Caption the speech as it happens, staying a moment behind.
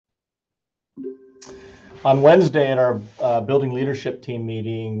On Wednesday at our building leadership team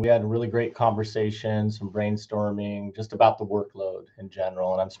meeting, we had a really great conversation, some brainstorming just about the workload in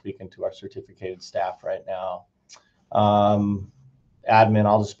general. And I'm speaking to our certificated staff right now. Um, Admin,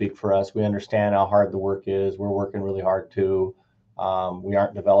 I'll just speak for us. We understand how hard the work is. We're working really hard too. We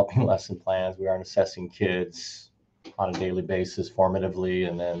aren't developing lesson plans. We aren't assessing kids on a daily basis formatively,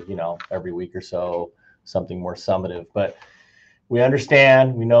 and then, every week or so, something more summative. But we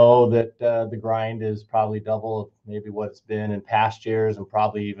understand, we know that the grind is probably double of maybe what it's been in past years, and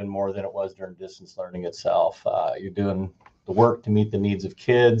probably even more than it was during distance learning itself. You're doing the work to meet the needs of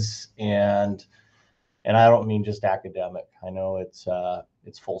kids, and I don't mean just academic. I know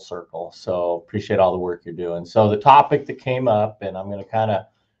it's full circle. So appreciate all the work you're doing. So the topic that came up, and I'm going to kind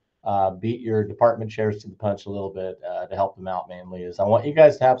of beat your department chairs to the punch a little bit to help them out mainly, is I want you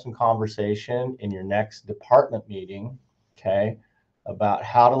guys to have some conversation in your next department meeting, okay, about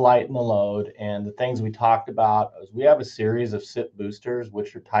how to lighten the load. And the things we talked about is we have a series of SIP boosters,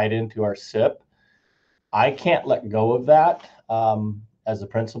 which are tied into our SIP. I can't let go of that as a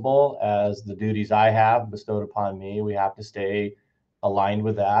principal, as the duties I have bestowed upon me. We have to stay aligned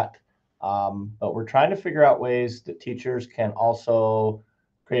with that. But we're trying to figure out ways that teachers can also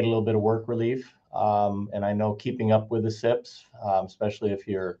create a little bit of work relief. And I know keeping up with the SIPs, especially if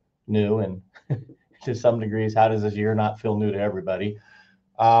you're new, and to some degrees, how does this year not feel new to everybody?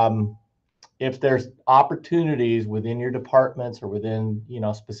 If there's opportunities within your departments or within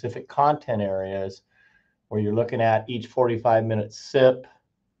specific content areas where you're looking at each 45-minute SIP,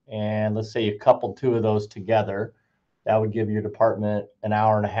 and let's say you couple two of those together, that would give your department an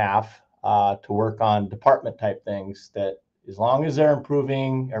hour and a half to work on department type things that, as long as they're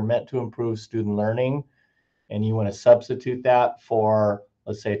improving or meant to improve student learning, and you want to substitute that for,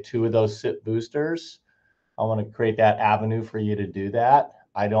 let's say, two of those SIP boosters, I want to create that avenue for you to do that.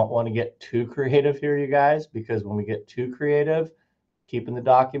 I don't want to get too creative here, you guys, because when we get too creative, keeping the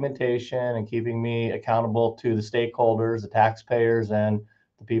documentation and keeping me accountable to the stakeholders, the taxpayers, and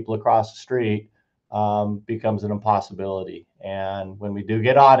the people across the street becomes an impossibility. And when we do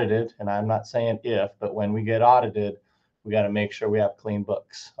get audited, and I'm not saying if, but when we get audited, we got to make sure we have clean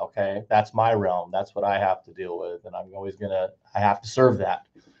books. Okay, that's my realm. That's what I have to deal with, and I have to serve that.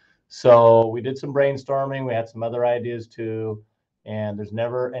 So we did some brainstorming. We had some other ideas too, and there's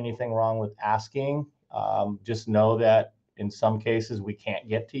never anything wrong with asking. Just know that in some cases we can't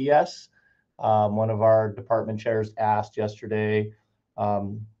get to yes. One of our department chairs asked yesterday,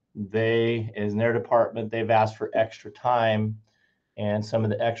 in their department, they've asked for extra time, and some of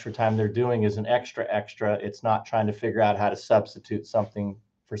the extra time they're doing is an extra. It's not trying to figure out how to substitute something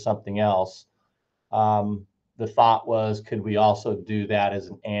for something else. The thought was, could we also do that as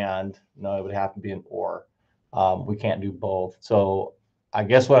an and? No, it would have to be an or. We can't do both. So I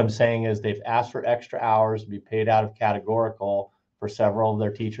guess what I'm saying is they've asked for extra hours to be paid out of categorical for several of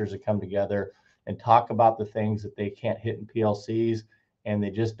their teachers to come together and talk about the things that they can't hit in PLCs, and they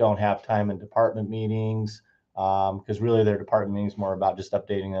just don't have time in department meetings, because really their department meetings more about just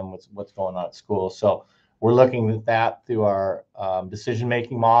updating them what's going on at school. So we're looking at that through our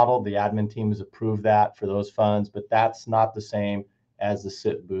decision-making model. The admin team has approved that for those funds, but that's not the same as the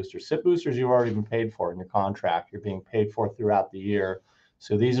SIP booster. SIP boosters you've already been paid for in your contract. You're being paid for throughout the year.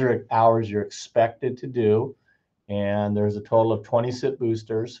 So these are hours you're expected to do, and there's a total of 20 SIP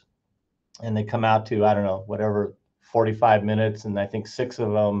boosters, and they come out to, I don't know, whatever, 45 minutes, and I think 6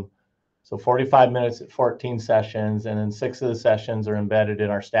 of them, so 45 minutes at 14 sessions, and then 6 of the sessions are embedded in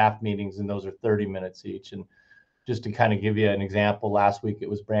our staff meetings, and those are 30 minutes each. And just to kind of give you an example, last week it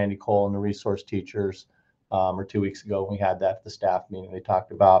was Brandy Cole and the resource teachers, or 2 weeks ago we had that at the staff meeting. They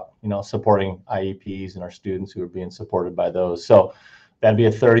talked about, supporting IEPs and our students who are being supported by those. So that'd be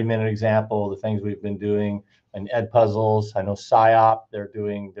a 30-minute example of the things we've been doing. And Edpuzzles, I know SIOP, they're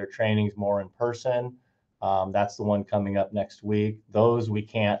doing their trainings more in person. That's the one coming up next week. Those we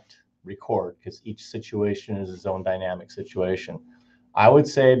can't record because each situation is its own dynamic situation. I would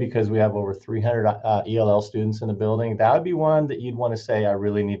say, because we have over 300 ELL students in the building, that would be one that you'd want to say, I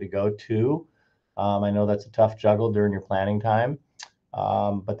really need to go to. I know that's a tough juggle during your planning time,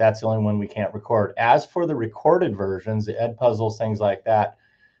 but that's the only one we can't record. As for the recorded versions, the Edpuzzles, things like that,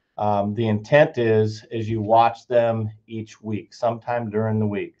 the intent is you watch them each week, sometime during the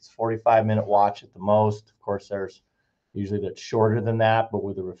week. It's 45-minute watch at the most. Of course, there's usually that's shorter than that, but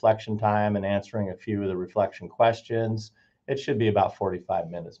with the reflection time and answering a few of the reflection questions, it should be about 45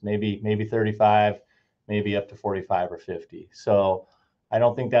 minutes, maybe 35, maybe up to 45 or 50. So I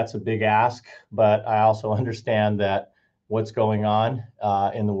don't think that's a big ask, but I also understand that what's going on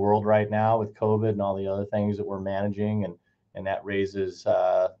in the world right now with COVID and all the other things that we're managing, and and that raises,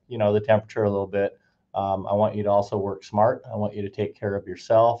 the temperature a little bit. I want you to also work smart. I want you to take care of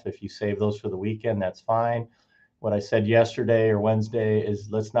yourself. If you save those for the weekend, that's fine. What I said yesterday or Wednesday is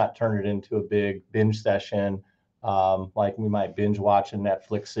let's not turn it into a big binge session. Like we might binge watch a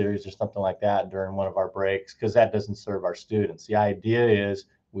Netflix series or something like that during one of our breaks, because that doesn't serve our students. The idea is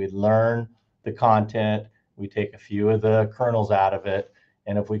we learn the content, we take a few of the kernels out of it,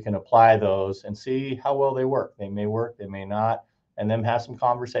 and if we can apply those and see how well they work, they may not, and then have some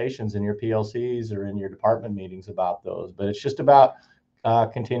conversations in your PLCs or in your department meetings about those. But it's just about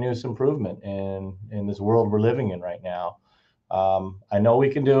continuous improvement in this world we're living in right now. I know we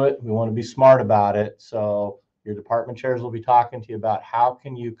can do it. We want to be smart about it. So your department chairs will be talking to you about how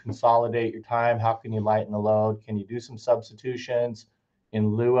can you consolidate your time? How can you lighten the load? Can you do some substitutions in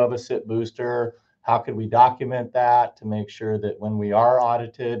lieu of a sit booster? How could we document that to make sure that when we are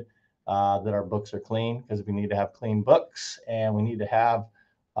audited, that our books are clean? Because we need to have clean books, and we need to have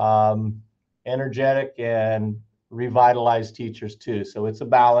energetic and revitalized teachers too. So it's a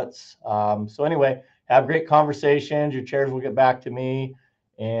balance. So anyway, have great conversations. Your chairs will get back to me,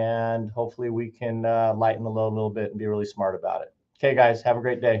 and hopefully we can lighten the load a little bit and be really smart about it. Okay, guys, have a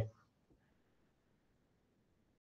great day.